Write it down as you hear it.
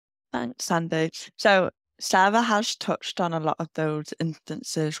Thanks, Sandy. So Sarah has touched on a lot of those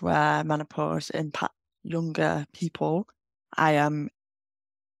instances where menopause impacts younger people. I am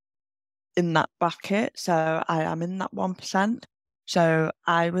in that bracket, so I am in that 1%. So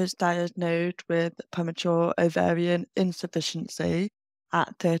I was diagnosed with premature ovarian insufficiency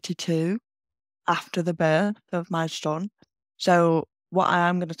at 32 after the birth of my son. So what I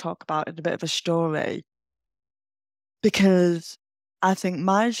am going to talk about is a bit of a story because I think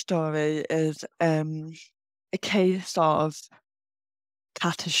my story is a case of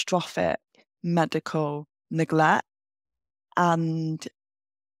catastrophic medical neglect, and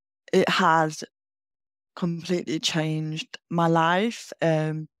it has completely changed my life.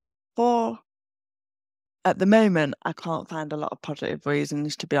 For At the moment, I can't find a lot of positive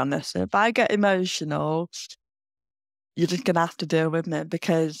reasons, to be honest. So if I get emotional, you're just gonna have to deal with me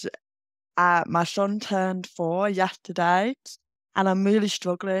because my son turned 4 yesterday, and I'm really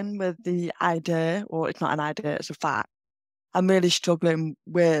struggling with the idea, or it's not an idea, it's a fact. I'm really struggling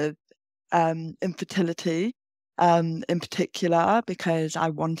with infertility, in particular, because I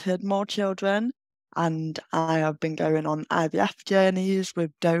wanted more children and I have been going on IVF journeys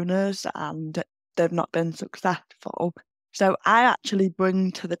with donors and they've not been successful. So I actually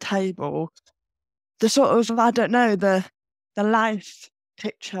bring to the table the sort of, I don't know, the life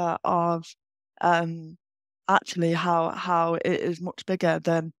picture of um actually how it is much bigger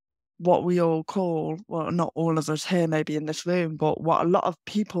than what we all call, well, not all of us here maybe in this room, but what a lot of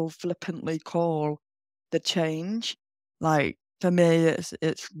people flippantly call the change. Like for me,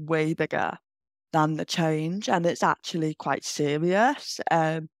 it's way bigger than the change, and it's actually quite serious.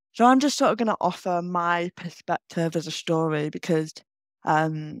 So I'm just sort of going to offer my perspective as a story because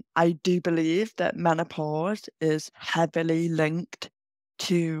I do believe that menopause is heavily linked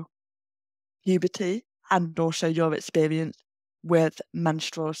to puberty and also your experience with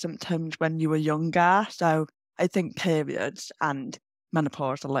menstrual symptoms when you were younger. So I think periods and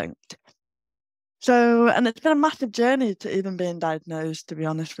menopause are linked. So, and it's been a massive journey to even being diagnosed, to be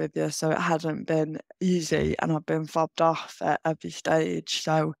honest with you. So it hasn't been easy, and I've been fobbed off at every stage.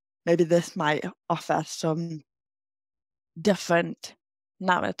 So maybe this might offer some different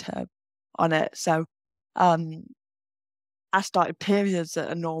narrative on it. So, um, I started periods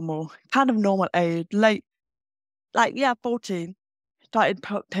at a kind of normal age, late, like, yeah, 14. Started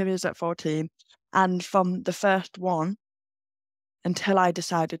periods at 14. And from the first one until I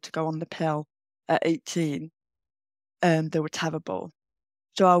decided to go on the pill at 18, they were terrible.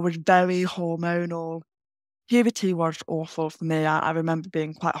 So I was very hormonal. Puberty was awful for me. I remember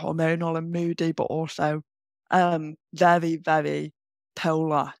being quite hormonal and moody, but also very, very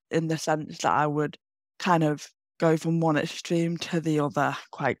polar in the sense that I would kind of go from one extreme to the other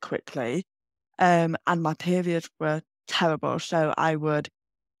quite quickly. And my periods were terrible. So I would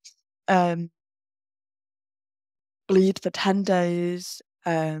um, bleed for 10 days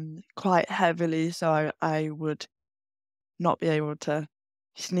quite heavily. So I would not be able to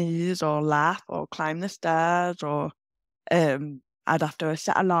sneeze or laugh or climb the stairs, or I'd have to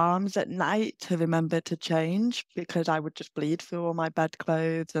set alarms at night to remember to change because I would just bleed through all my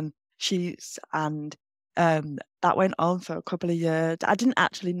bedclothes and sheets, and that went on for a couple of years. I didn't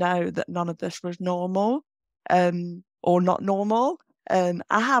actually know that none of this was normal, or not normal. I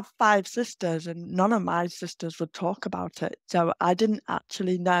have 5 sisters and none of my sisters would talk about it. So I didn't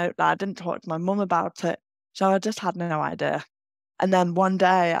actually know, I didn't talk to my mum about it. So I just had no idea. And then one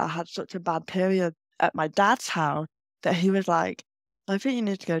day I had such a bad period at my dad's house that he was like, I think you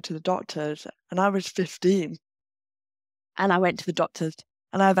need to go to the doctors. And I was 15 and I went to the doctors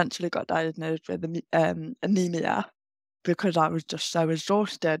and I eventually got diagnosed with anemia because I was just so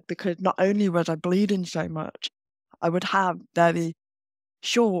exhausted, because not only was I bleeding so much, I would have very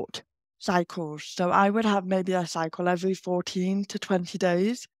short cycles. So I would have maybe a cycle every 14 to 20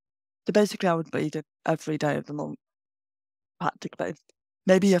 days. So basically I would bleed every day of the month, practically.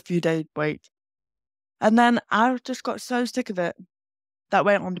 Maybe a few days break. And then I just got so sick of it that I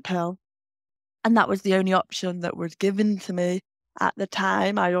went on the pill. And that was the only option that was given to me at the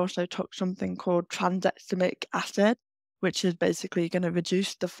time. I also took something called tranexamic acid, which is basically going to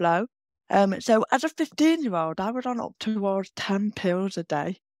reduce the flow. So as a 15-year-old, I was on up towards 10 pills a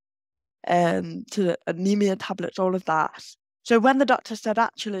day, to anemia tablets, all of that. So when the doctor said,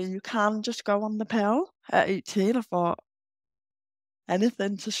 actually, you can just go on the pill at 18, I thought,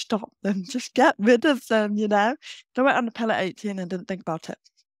 anything to stop them, just get rid of them, you know? So I went on the pill at 18 and didn't think about it.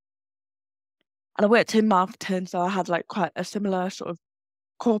 And I worked in marketing, so I had like quite a similar sort of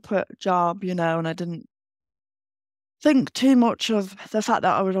corporate job, you know, and I didn't think too much of the fact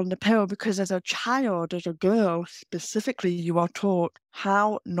that I was on the pill, because as a child, as a girl specifically, you are taught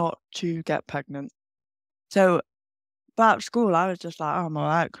how not to get pregnant. So throughout school, I was just like, oh, I'm all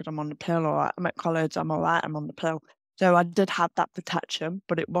right because I'm on the pill, all right. I'm at college, I'm all right, I'm on the pill. So I did have that protection,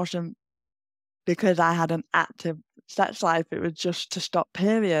 but it wasn't because I had an active sex life. It was just to stop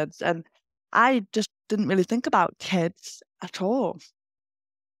periods. And I just didn't really think about kids at all.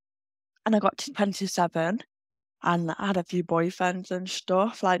 And I got to 27 and I had a few boyfriends and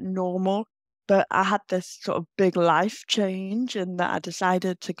stuff, like normal. But I had this sort of big life change in that I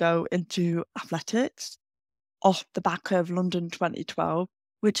decided to go into athletics off the back of London 2012,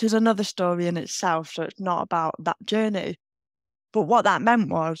 which is another story in itself. So it's not about that journey. But what that meant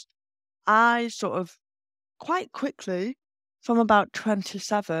was I sort of quite quickly, from about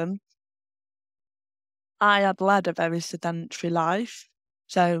 27, I had led a very sedentary life.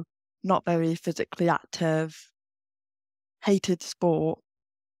 So not very physically active, hated sport.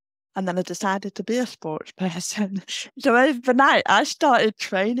 And then I decided to be a sports person. So overnight, I started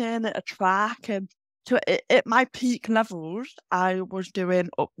training at a track. And so at my peak levels, I was doing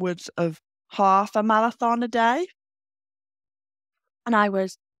upwards of half a marathon a day. And I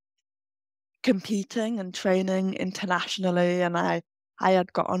was competing and training internationally. And I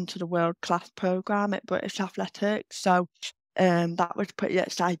had got onto the world class program at British Athletics. So that was pretty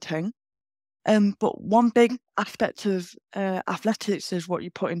exciting. But one big aspect of athletics is what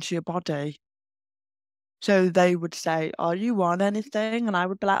you put into your body. So they would say, "Are you on anything?" And I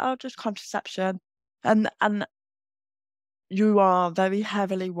would be like, "Oh, just contraception." And you are very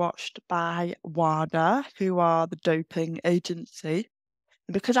heavily watched by WADA, who are the doping agency.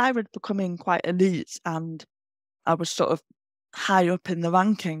 And because I was becoming quite elite and I was sort of high up in the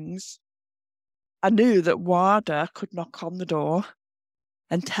rankings, I knew that WADA could knock on the door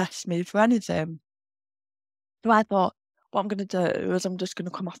and test me for anything. So I thought, what I'm going to do is I'm just going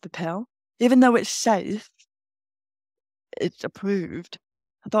to come off the pill. Even though it's safe, it's approved.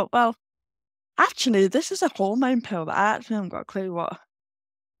 I thought, well, actually, this is a hormone pill that I actually haven't got a clue what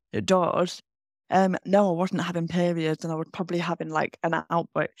it does. No, I wasn't having periods, and I was probably having like an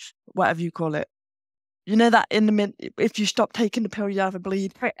outbreak, whatever you call it. You know that in the if you stop taking the pill, you have a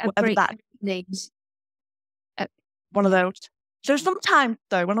bleed, whatever that needs. one of those. So sometimes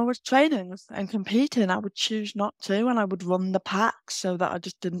though, when I was training and competing, I would choose not to, and I would run the packs so that I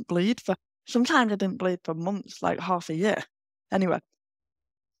just didn't bleed for. Sometimes I didn't bleed for months, like half a year. Anyway,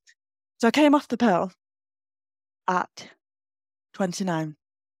 so I came off the pill at 29.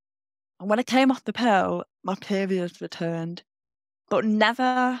 And when I came off the pill, my periods returned, but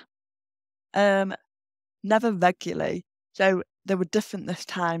never regularly. So they were different this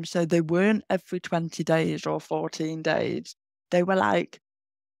time. So they weren't every 20 days or 14 days. They were like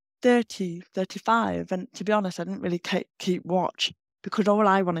 30, 35. And to be honest, I didn't really keep watch because all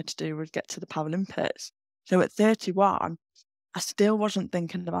I wanted to do was get to the Paralympics. So at 31, I still wasn't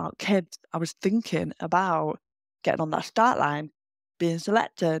thinking about kids. I was thinking about getting on that start line, being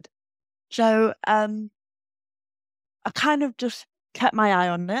selected. So I kind of just kept my eye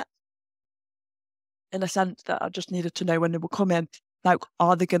on it in a sense that I just needed to know when they were coming. Like,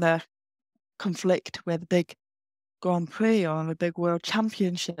 are they going to conflict with a big Grand Prix or a big World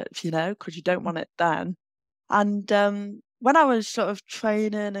Championship, you know, because you don't want it then. And when I was sort of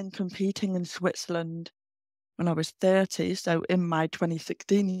training and competing in Switzerland when I was 30, so in my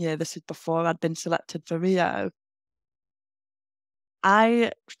 2016 year, this is before I'd been selected for Rio,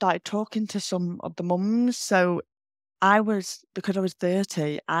 I started talking to some of the mums. So because I was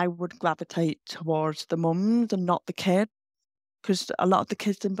 30, I would gravitate towards the mums and not the kids, because a lot of the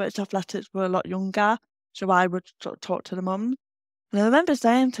kids in British athletics were a lot younger. So I would sort of talk to the mums. And I remember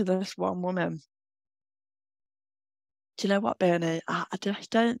saying to this one woman, "Do you know what, Bernie? I just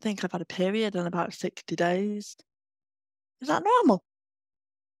don't think I've had a period in about 60 days. Is that normal?"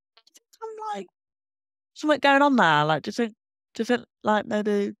 I'm like, something going on there? Like, do you think like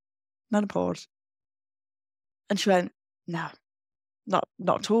maybe menopause? And she went, "No, not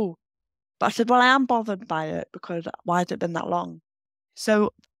at all." But I said, "Well, I am bothered by it because why has it been that long?"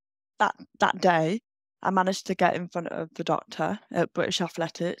 So that day, I managed to get in front of the doctor at British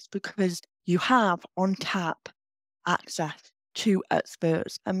Athletics because you have on tap access to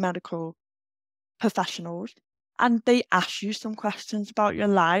experts and medical professionals, and they ask you some questions about your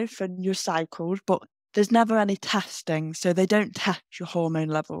life and your cycles, but there's never any testing, so they don't test your hormone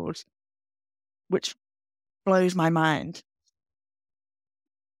levels, which blows my mind.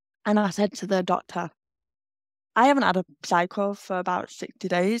 And I said to the doctor, I haven't had a cycle for about 60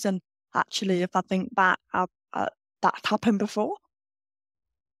 days. And actually, if I think back, that's happened before.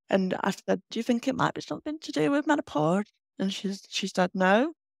 And I said, do you think it might be something to do with menopause? And she said,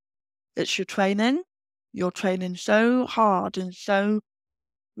 no, it's your training. You're training so hard and so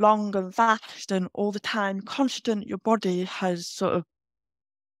long and fast and all the time, constant. Your body has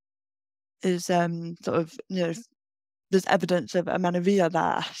there's evidence of amenorrhea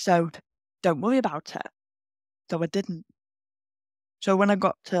there. So don't worry about it. So I didn't. So when I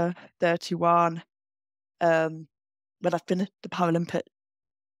got to 31, when I finished the Paralympics,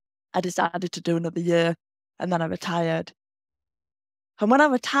 I decided to do another year and then I retired. And when I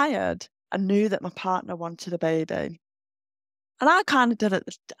retired, I knew that my partner wanted a baby. And I kind of did it.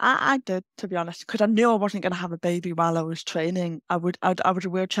 I did, to be honest, because I knew I wasn't going to have a baby while I was training. I was a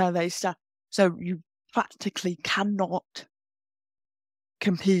wheelchair racer. So you practically cannot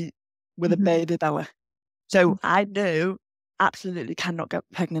compete with a baby belly. So I knew absolutely cannot get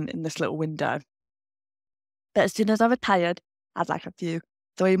pregnant in this little window. But as soon as I retired, I had like a few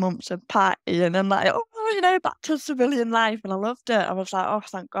 3 months of partying and like, back to civilian life. And I loved it. I was like, oh,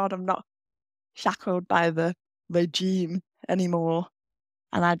 thank God I'm not shackled by the regime anymore.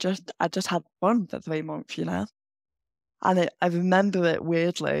 And I just had fun for 3 months, And I remember it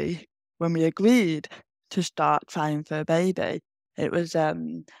weirdly when we agreed to start trying for a baby. It was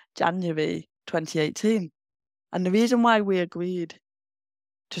January 2018. And the reason why we agreed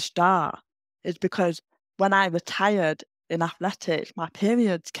to start is because when I retired in athletics, my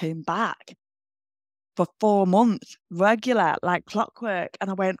periods came back for 4 months, regular, like clockwork. And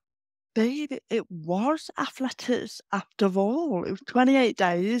I went, babe, it was athletics after all. It was 28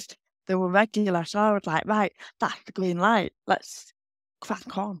 days. They were regular. So I was like, right, that's the green light. Let's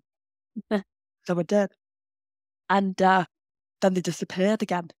crack on. So I did. And then they disappeared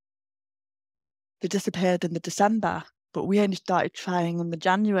again. They disappeared in the December, but we only started trying in the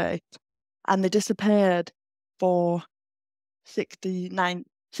January. And they disappeared for 60,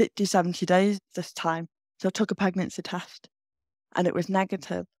 70 days this time. So I took a pregnancy test and it was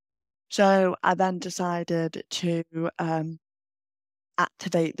negative. So I then decided to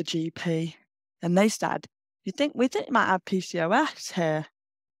activate the GP, and they said, we think you might have PCOS here.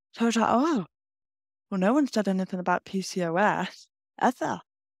 So I was like, oh, well, no one said anything about PCOS ever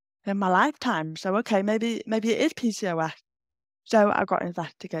in my lifetime. So okay, maybe it is PCOS. So I got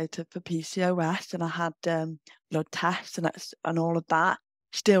investigated for PCOS and I had blood tests and all of that.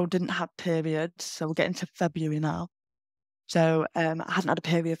 Still didn't have periods. So we're getting to February now. So I hadn't had a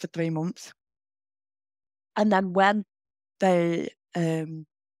period for 3 months. And then when the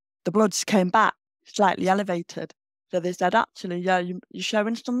bloods came back slightly elevated, so they said, actually, yeah, you're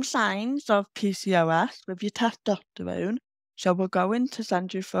showing some signs of PCOS with your testosterone. So we're going to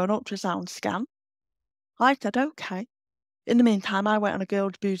send you for an ultrasound scan. I said, okay. In the meantime, I went on a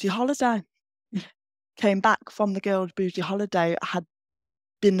girls' boozy holiday. Came back from the girls' boozy holiday. I had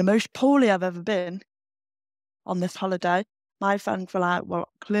been the most poorly I've ever been on this holiday. My friends were like, well,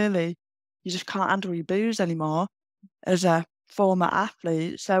 clearly you just can't handle your booze anymore as a former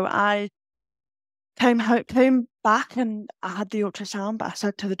athlete. So I came back and I had the ultrasound, but I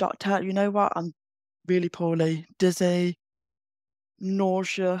said to the doctor, you know what, I'm really poorly, dizzy,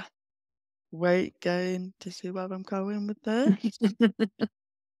 nausea, weight gain. To see where I'm going with this?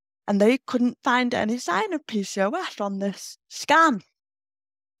 And they couldn't find any sign of PCOS on this scan.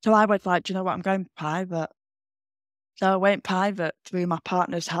 So I was like, do you know what, I'm going private. So I went private through my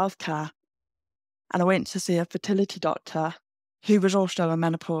partner's healthcare and I went to see a fertility doctor who was also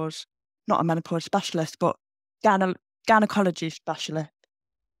not a menopause specialist, but gynecology specialist.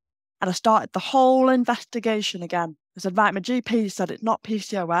 And I started the whole investigation again. I said, right, my GP said it's not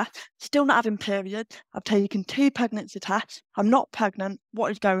PCOS, still not having period. I've taken 2 pregnancy tests. I'm not pregnant.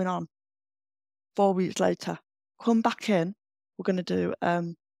 What is going on? 4 weeks later, come back in. We're going to do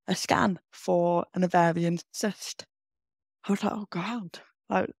a scan for an ovarian cyst. I was like, oh God,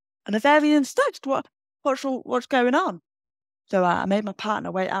 like, an ovarian cyst? What's going on? So I made my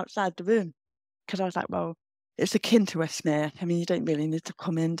partner wait outside the room because I was like, well, it's akin to a smear. I mean, you don't really need to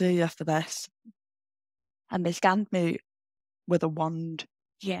come in, do you, for this? And they scanned me with a wand.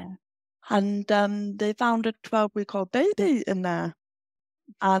 Yeah. And they found a 12-week-old baby in there.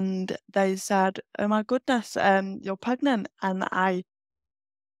 And they said, oh my goodness, you're pregnant. And I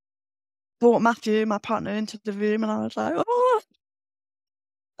brought Matthew, my partner, into the room and I was like, oh,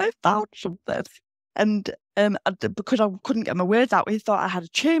 I found something. And because I couldn't get my words out, he thought I had a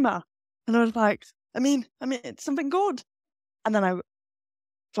tumour. And I was like, I mean, it's something good. And then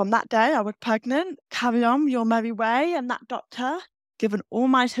from that day, I was pregnant, carry on your merry way. And that doctor, given all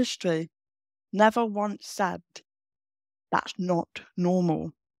my history, never once said, that's not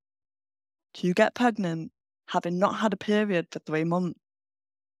normal. To get pregnant, having not had a period for 3 months.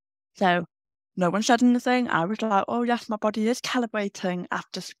 So no one said anything. I was like, oh yes, my body is calibrating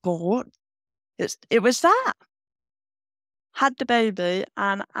after sport. It was that. Had the baby,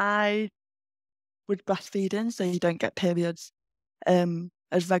 and I was breastfeeding, so you don't get periods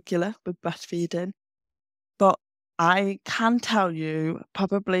as regular with breastfeeding. But I can tell you,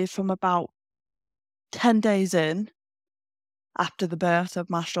 probably from about 10 days in, after the birth of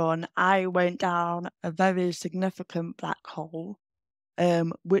my son, I went down a very significant black hole,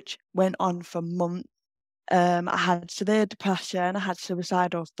 which went on for months. I had severe depression, I had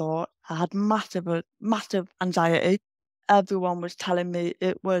suicidal thoughts, I had massive anxiety. Everyone was telling me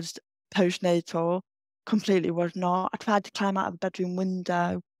it was postnatal, completely was not. I tried to climb out of the bedroom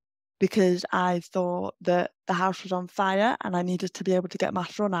window because I thought that the house was on fire and I needed to be able to get my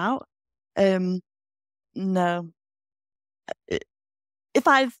son out. No. If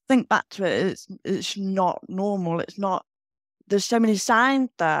I think back to it, it's not normal. It's not. There's so many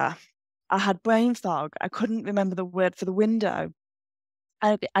signs there. I had brain fog. I couldn't remember the word for the window.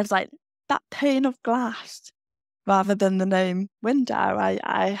 I was like, that pane of glass rather than the name window.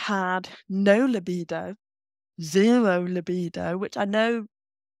 I had no libido, zero libido, which I know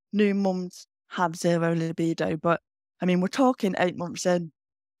new mums have zero libido, but I mean, we're talking 8 months in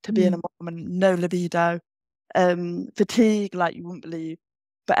to being a mum and no libido. Fatigue like you wouldn't believe,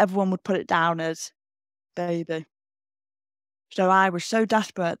 but everyone would put it down as baby. So I was so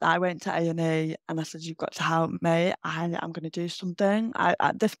desperate that I went to A&E and I said, you've got to help me. I'm going to do something.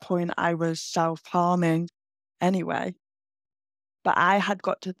 At this point, I was self-harming anyway. But I had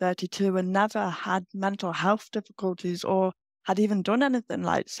got to 32 and never had mental health difficulties or had even done anything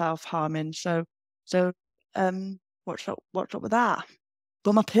like self-harming. So what's up with that?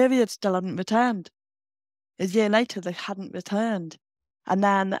 But my period still hadn't returned. A year later, they hadn't returned. And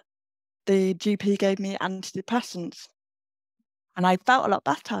then the GP gave me antidepressants. And I felt a lot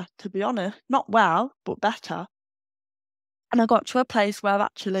better, to be honest. Not well, but better. And I got to a place where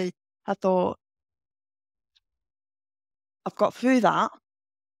actually I thought, I've got through that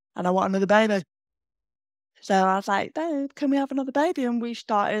and I want another baby. So I was like, babe, can we have another baby? And we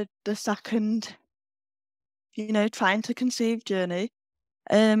started the second, trying to conceive journey.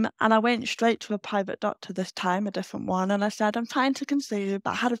 And I went straight to a private doctor this time, a different one. And I said, I'm trying to conceive,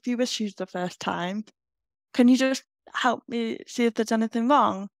 but I had a few issues the first time. Can you just help me see if there's anything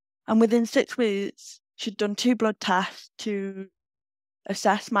wrong? And within 6 weeks, she'd done 2 blood tests to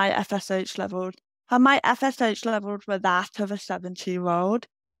assess my FSH levels. And my FSH levels were that of a 70-year-old.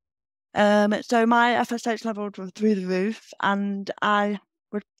 So my FSH levels were through the roof, and I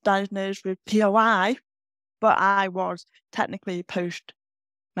was diagnosed with POI, but I was technically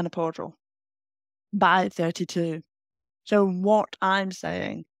post-menopausal by 32. So what I'm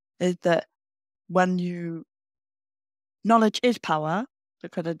saying is that knowledge is power,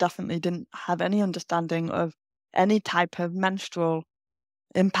 because I definitely didn't have any understanding of any type of menstrual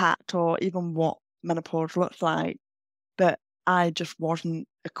impact or even what menopause looks like, but I just wasn't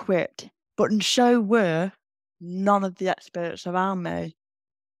equipped. But so were none of the experts around me.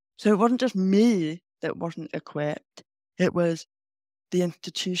 So it wasn't just me that wasn't equipped. It was the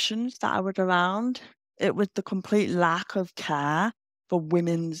institutions that I was around. It was the complete lack of care for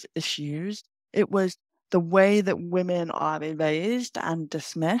women's issues. It was the way that women are erased and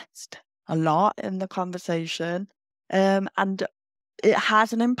dismissed a lot in the conversation. And it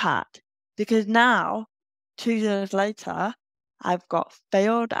has an impact, because now, 2 years later, I've got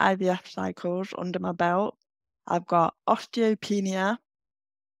failed IVF cycles under my belt. I've got osteopenia.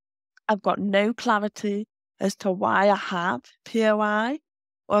 I've got no clarity as to why I have POI,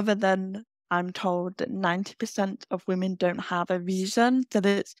 other than I'm told that 90% of women don't have a reason, that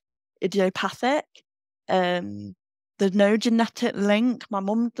it's idiopathic. There's no genetic link. My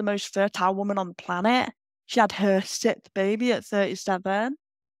mum's the most fertile woman on the planet. She had her 6th baby at 37,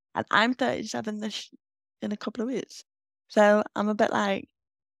 and I'm 37 in a couple of weeks. So I'm a bit like,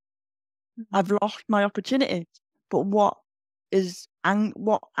 I've lost my opportunity. But what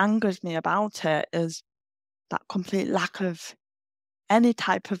angers me about it is that complete lack of any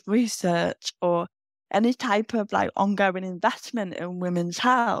type of research or any type of like ongoing investment in women's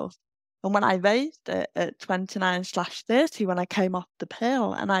health. And when I raised it at 29/30, when I came off the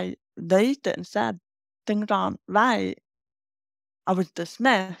pill and I raised it and said, things aren't right, I was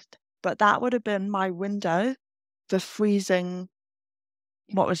dismissed. But that would have been my window for freezing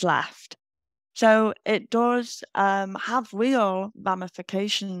what was left. So it does have real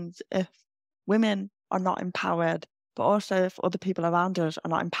ramifications if women are not empowered, but also if other people around us are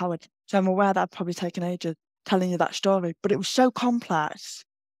not empowered. So I'm aware that I've probably taken ages telling you that story, but it was so complex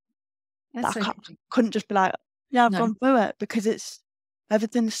that I couldn't just be like, yeah, I've gone through it, because it's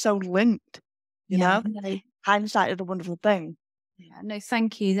everything's so linked, you Yeah, know? no, Hindsight is a wonderful thing. yeah, no,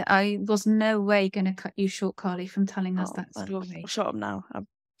 thank you. I was no way going to cut you short, Carly, from telling us Oh, that I'll story. shut up now. I've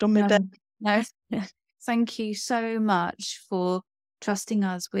done my No, bit. no, thank you so much for trusting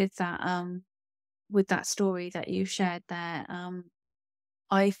us with that story that you shared there.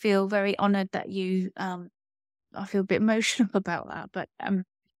 I feel very honored that you I feel a bit emotional about that, but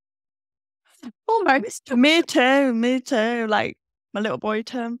almost. Me too, me too. Like, my little boy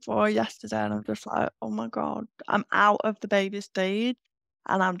turned 4 yesterday, and I'm just like, "Oh my God, I'm out of the baby stage,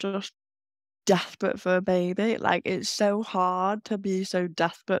 and I'm just desperate for a baby." Like, it's so hard to be so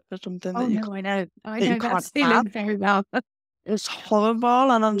desperate for something Oh that no, I know. I you know that can't have. feeling very well. It's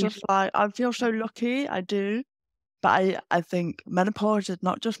horrible, and I'm Yeah. just like, I feel so lucky, I do. But I think menopause is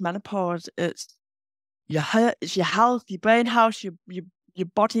not just menopause, it's it's your health, your brain health, your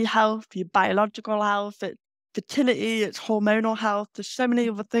body health, your biological health, it's fertility, it's hormonal health. There's so many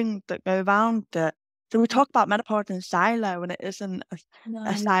other things that go around it. So we talk about menopause in silo, and it isn't a No.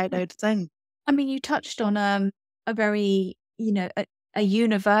 siloed thing. I mean, you touched on a very, a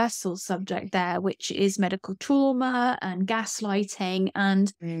universal subject there, which is medical trauma and gaslighting.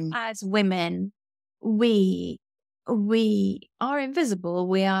 And Mm, as women, we we are invisible,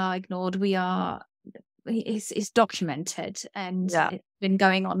 we are ignored, we are it's documented and yeah. it's been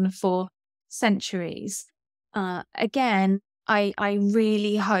going on for centuries. Again, I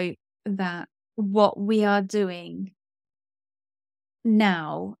really hope that what we are doing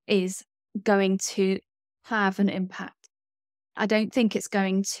now is going to have an impact. I don't think it's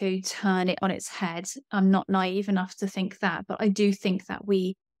going to turn it on its head. I'm not naive enough to think that, but I do think that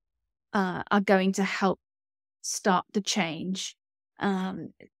we are going to help start the change.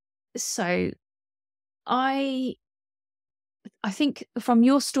 Um, so I I think from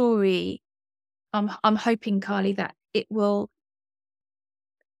your story, I'm hoping, Carly, that it will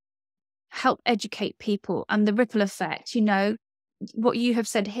help educate people and the ripple effect, what you have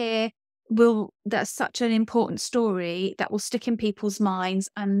said here that's such an important story that will stick in people's minds,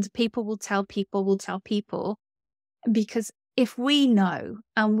 and people will tell people, because if we know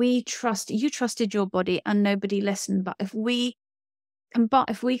and we trust, you trusted your body and nobody listened, but if we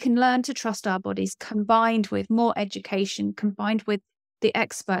can learn to trust our bodies, combined with more education, combined with the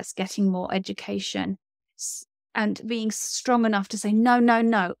experts getting more education, and being strong enough to say, no, no,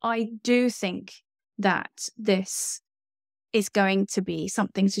 no, I do think that this is going to be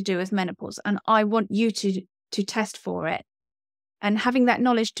something to do with menopause, and I want you to test for it. And having that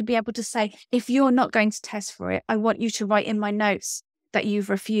knowledge to be able to say, if you're not going to test for it, I want you to write in my notes that you've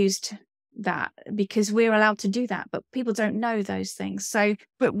refused that, because we're allowed to do that, but people don't know those things. So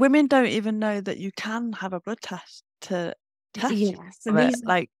But women don't even know that you can have a blood test to test yeah, so for it.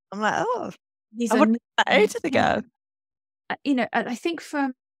 Like, I'm like, "Oh, these I are would have that ages ago." I think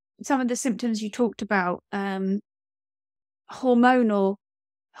from some of the symptoms you talked about, hormonal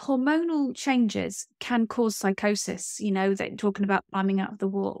hormonal changes can cause psychosis. They're talking about climbing out of the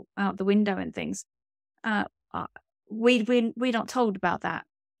wall, out the window, and things. Uh, uh, we're not told about that.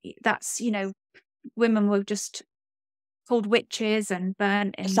 That's women were just called witches and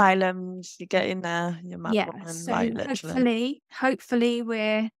burnt in. Asylums, you get in there, you're mad Yeah. woman, So like, literally. hopefully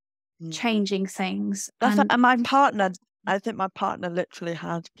we're Mm. changing things. That's And and my partner, I think my partner literally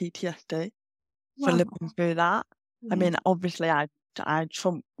had PTSD for well, living through that. I yeah, mean, obviously, I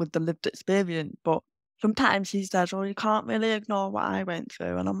trump with the lived experience, but sometimes he says, "Oh, you can't really ignore what I went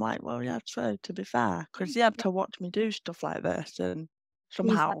through," and I'm like, "Well, yeah, true, to be fair, because he had to watch me do stuff like this, and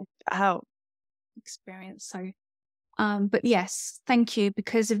we've had somehow it helped." experience. So, but yes, thank you,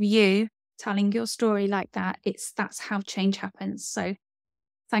 because of you telling your story like that. That's how change happens. So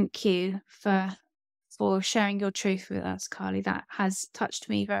thank you for sharing your truth with us, Carly. That has touched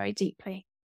me very deeply.